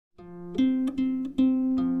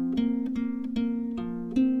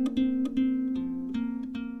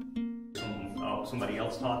Somebody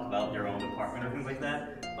else talk about their own department or things like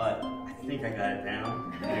that, but I think I got it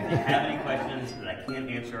down. And if you have any questions that I can't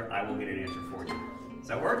answer, I will get an answer for you. Does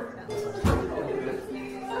that work?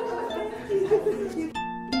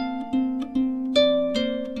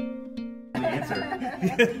 Answer.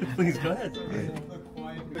 Please go ahead.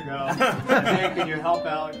 Hey, can you help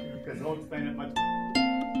out? Because they'll explain it much.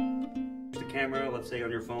 The camera, let's say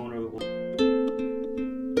on your phone or.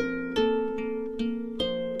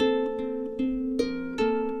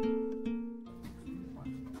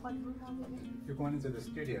 You're going into the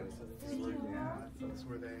studio, so this is where, yeah, so that's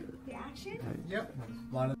where they. The action? Yep.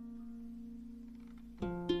 A lot of.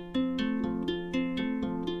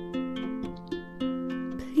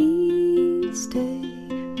 Please stay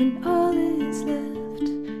when all is left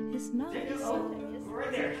is my Oh,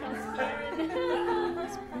 right there.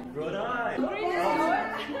 Good eye. Oh,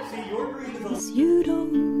 see, your breathing is you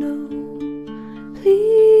don't know.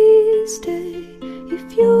 Please stay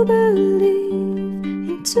if you believe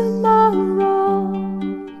in tomorrow.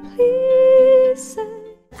 Please say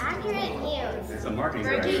Accurate news. It's a marketing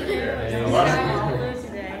guy. Virginia. I love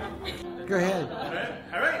it. Go ahead.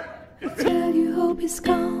 All right. I tell you hope is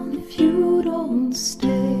gone if you don't stay.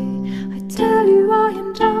 I tell you I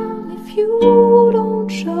am done if you don't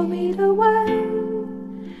show me the way.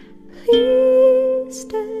 Please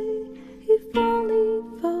stay if only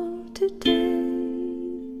for today.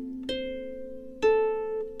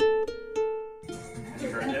 You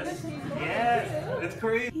heard this? Yes, it's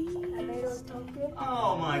crazy.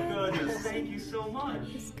 Oh my goodness, thank you so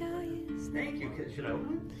much. The sky is Thank you. Should I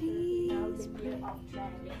open? please pray.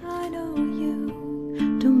 I know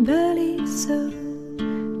you don't believe so.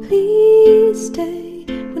 Please stay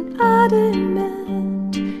when I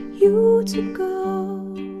demand you to go.